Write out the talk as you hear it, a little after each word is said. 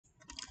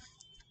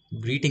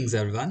Greetings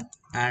everyone,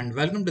 and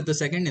welcome to the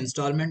second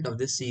installment of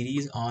this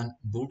series on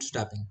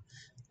bootstrapping.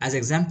 As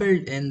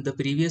exampled in the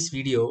previous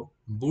video,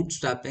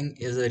 bootstrapping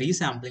is a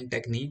resampling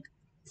technique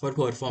for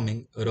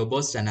performing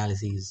robust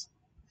analyses.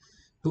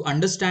 To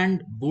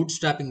understand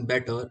bootstrapping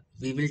better,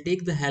 we will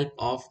take the help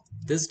of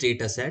this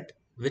dataset,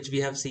 which we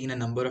have seen a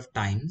number of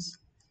times,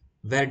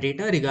 where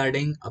data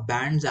regarding a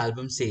band's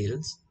album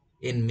sales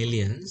in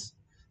millions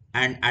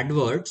and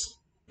adverts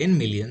in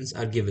millions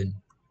are given.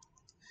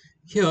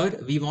 Here,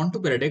 we want to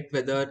predict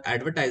whether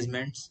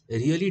advertisements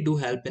really do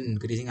help in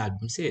increasing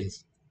album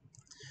sales.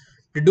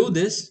 To do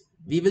this,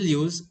 we will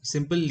use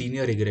simple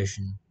linear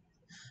regression.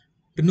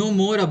 To know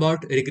more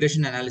about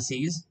regression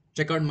analyses,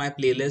 check out my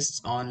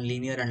playlists on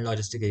linear and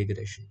logistic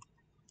regression.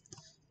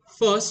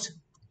 First,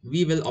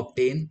 we will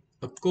obtain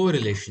a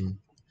correlation.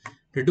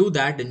 To do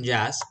that in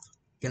JASP,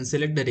 you can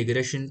select the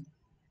regression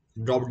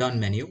drop-down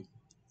menu,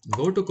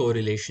 go to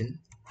correlation,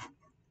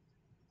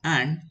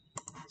 and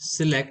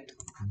select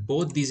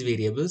both these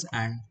variables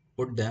and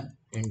put them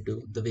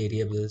into the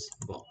variables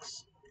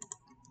box.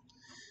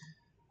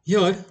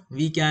 Here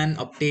we can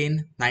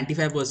obtain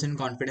 95%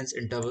 confidence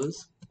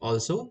intervals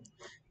also,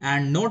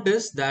 and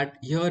notice that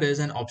here is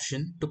an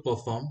option to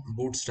perform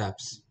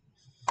bootstraps.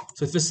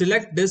 So if we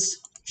select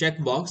this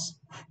checkbox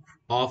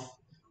of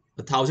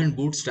 1000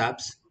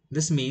 bootstraps,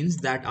 this means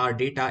that our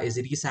data is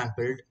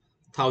resampled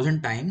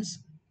 1000 times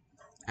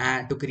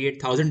and to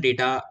create 1000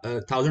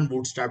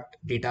 bootstrapped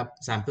data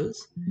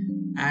samples,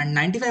 and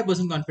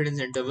 95% confidence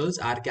intervals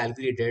are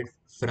calculated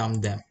from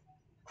them.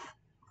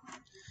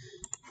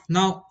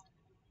 Now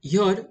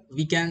here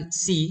we can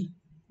see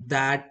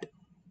that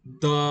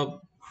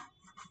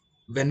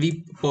when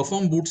we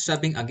perform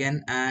bootstrapping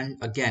again and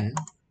again,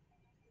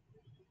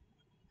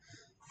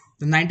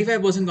 the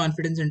 95%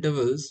 confidence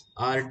intervals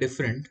are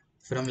different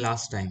from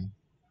last time,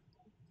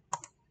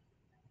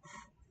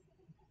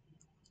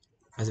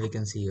 as we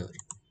can see here.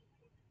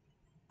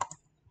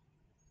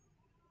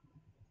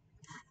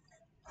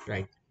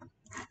 Right.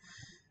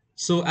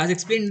 So as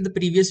explained in the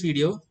previous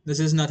video, this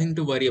is nothing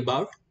to worry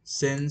about,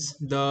 since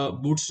the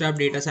bootstrap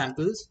data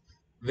samples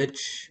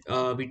which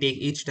we take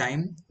each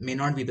time may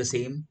not be the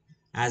same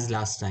as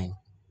last time.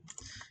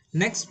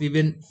 Next, we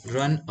will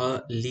run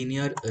a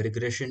linear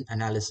regression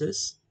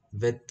analysis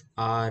with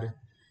our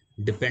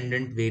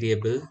dependent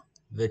variable,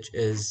 which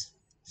is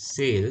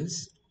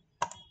sales,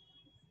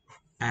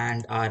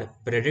 and our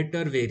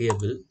predictor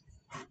variable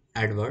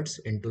adverts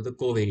into the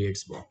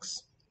covariates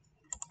box.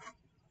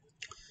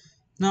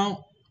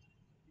 Now,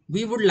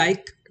 we would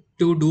like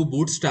to do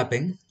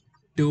bootstrapping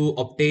to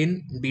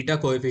obtain beta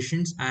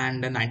coefficients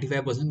and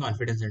 95%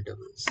 confidence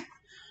intervals.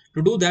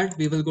 To do that,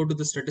 we will go to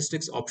the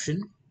statistics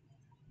option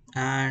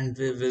and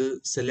we will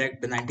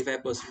select the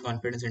 95%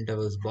 confidence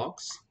intervals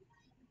box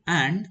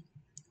and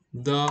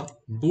the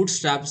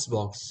bootstraps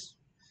box.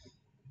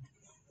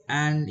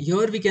 And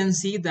here we can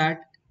see that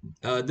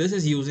this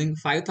is using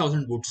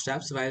 5000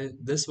 bootstraps, while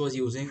this was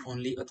using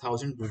only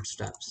 1000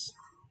 bootstraps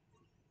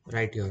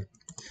right here.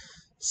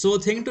 So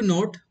thing to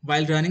note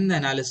while running the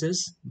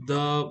analysis,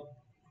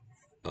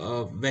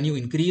 when you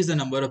increase the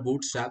number of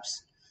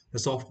bootstraps, the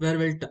software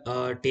will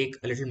take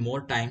a little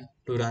more time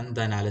to run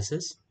the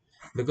analysis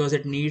because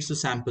it needs to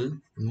sample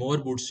more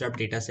bootstrap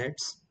data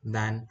sets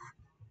than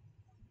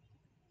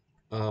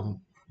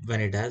when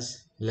it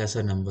has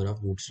lesser number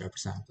of bootstrap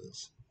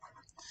samples.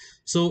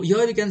 So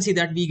here we can see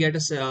that we get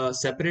a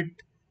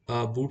separate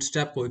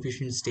bootstrap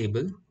coefficients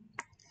table,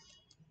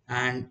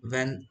 and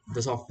when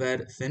the software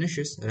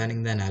finishes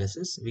running the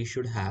analysis, we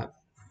should have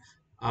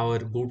our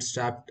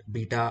bootstrapped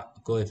beta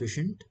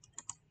coefficient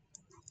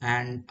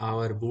and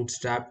our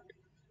bootstrapped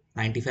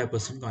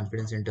 95%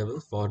 confidence interval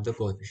for the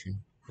coefficient,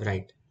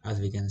 right, as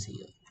we can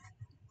see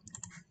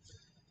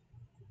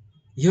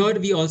here. Here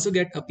we also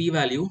get a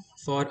p-value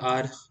for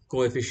our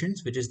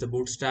coefficients, which is the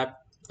bootstrap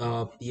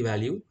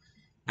p-value,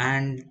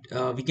 and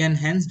we can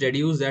hence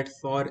deduce that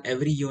for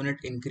every unit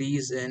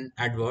increase in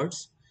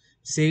adverts,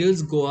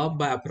 sales go up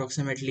by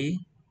approximately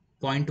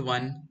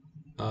 0.1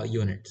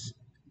 units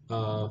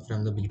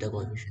from the beta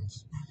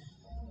coefficients.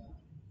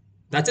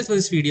 That's it for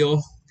this video.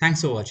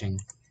 Thanks for watching.